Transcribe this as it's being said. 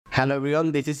Hello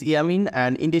everyone, this is Yamin,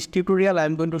 and in this tutorial I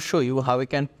am going to show you how we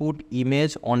can put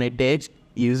image on a text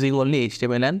using only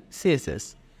HTML and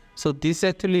CSS. So this is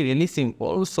actually really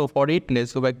simple. So for it,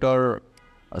 let's go back to our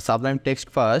Sublime text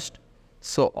first.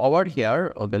 So over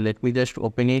here, okay, let me just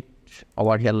open it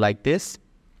over here like this.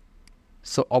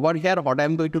 So over here, what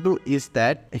I'm going to do is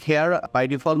that here by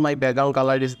default my background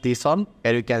color is this one,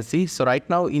 here you can see. So right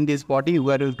now in this body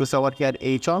we are going to say over here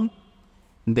h1.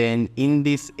 Then in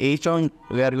this h1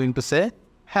 we are going to say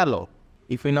hello.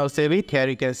 If we now save it, here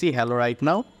you can see hello right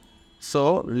now.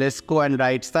 So let's go and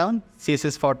write down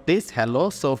CSS for this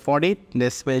hello. So for it,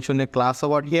 let's mention a class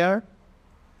over here.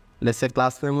 Let's say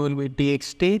class name will be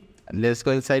txt. Let's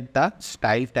go inside the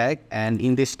style tag, and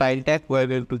in this style tag we are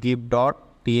going to give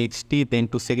 .txt, then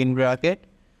to second bracket,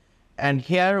 and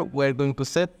here we are going to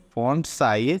set font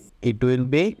size. It will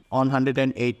be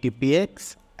 180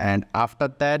 px. And after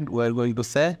that, we are going to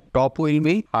say top will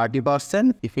be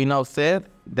 30%. If we now save,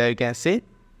 there you can see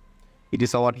it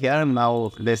is over here.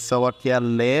 Now let's over here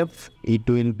left, it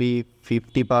will be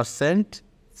 50%.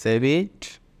 Save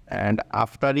it. And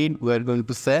after it, we are going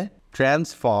to say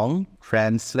transform,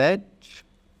 translate.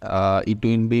 It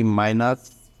will be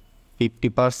minus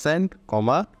 50%,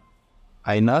 comma,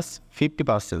 minus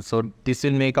 50%. So this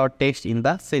will make our text in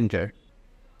the center.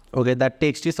 Okay, that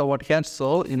text is over here.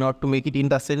 So in order to make it in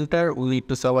the center, we need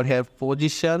to say over here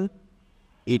position.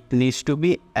 It needs to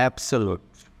be absolute.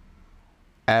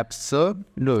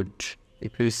 Absolute.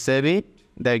 If you save it,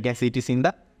 there you can see it is in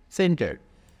the center.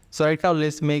 So right now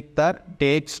let's make the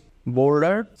text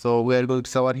border. So we are going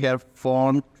to say over here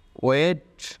font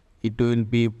weight. It will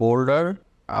be border.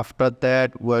 After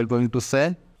that, we are going to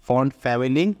say font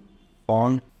family.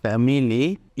 Font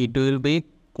family. It will be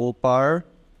copper,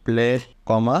 play,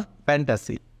 comma,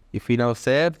 fantasy. If we now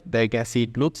save, there you can see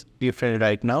it looks different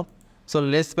right now. So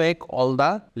let's make all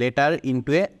the letter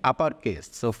into a uppercase.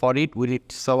 So for it, we need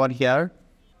to say over here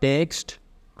text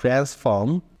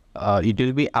transform. It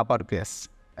will be uppercase,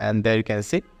 and there you can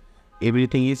see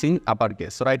everything is in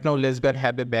uppercase. So right now let's go and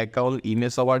have a background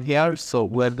image over here. So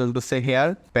we are going to say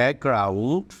here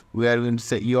background. We are going to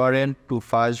say URL to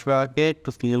first bracket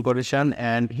to single quotation,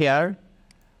 and here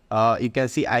you can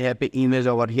see I have an image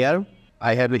over here.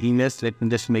 I have an image. Let me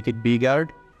just make it bigger.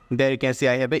 There you can see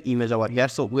I have an image over here.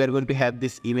 So we are going to have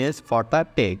this image for the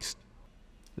text.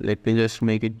 Let me just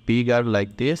make it bigger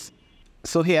like this.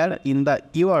 So here in the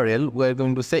URL, we are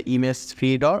going to say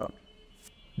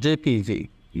image3.jpg.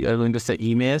 We are going to say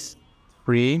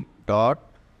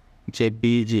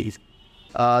image3.jpg.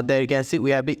 There you can see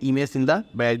we have an image in the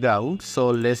background.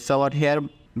 So let's say over here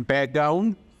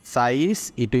background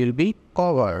size, it will be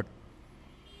covered.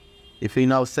 If we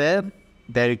now save,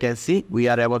 there you can see we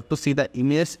are able to see the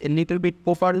image a little bit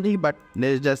properly, but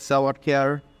let's just say over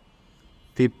here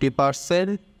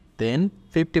 50%, then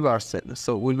 50%.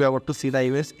 So we'll be able to see the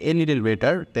image a little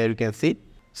better. There you can see.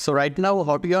 So right now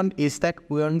what we want is that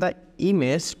we want the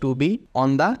image to be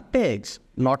on the text,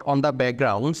 not on the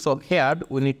background. So here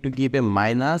we need to give a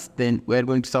minus, then we're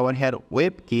going to say over here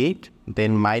WebKit,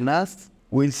 then minus,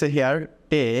 we'll say here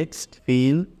text,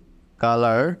 fill,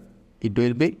 color, it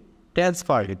will be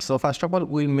transparent. So first of all,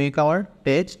 we'll make our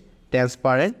text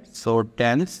transparent. So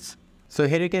trans. So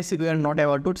here you can see we are not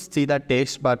able to see the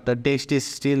text, but the text is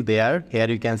still there. Here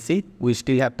you can see we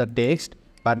still have the text,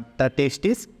 but the text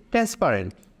is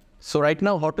transparent. So right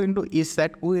now what we will do is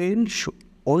that we will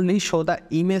only show the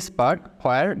image part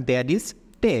where there is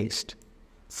text.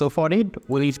 So for it,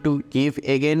 we need to give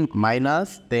again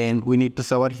minus, then we need to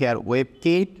say over here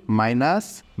WebKit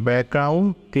minus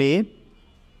background clip,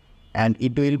 and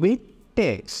it will be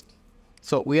text.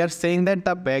 So we are saying that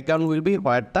the background will be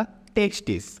where the text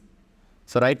is.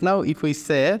 So right now if we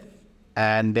save,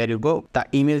 and there you go, the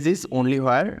image is only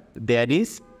where there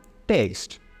is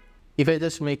text. If I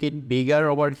just make it bigger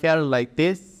over here like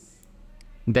this,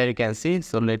 there you can see.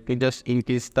 So let me just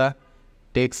increase the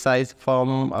text size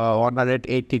from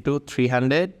 180 to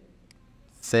 300.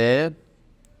 Save,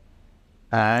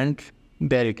 and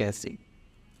there you can see.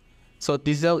 So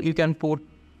this is how you can put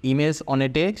image on a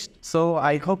text. So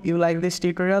I hope you like this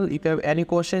tutorial. If you have any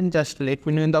question, just let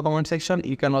me know in the comment section.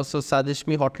 You can also suggest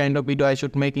me what kind of video I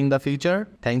should make in the future.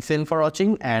 Thanks again for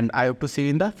watching, and I hope to see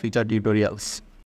you in the future tutorials.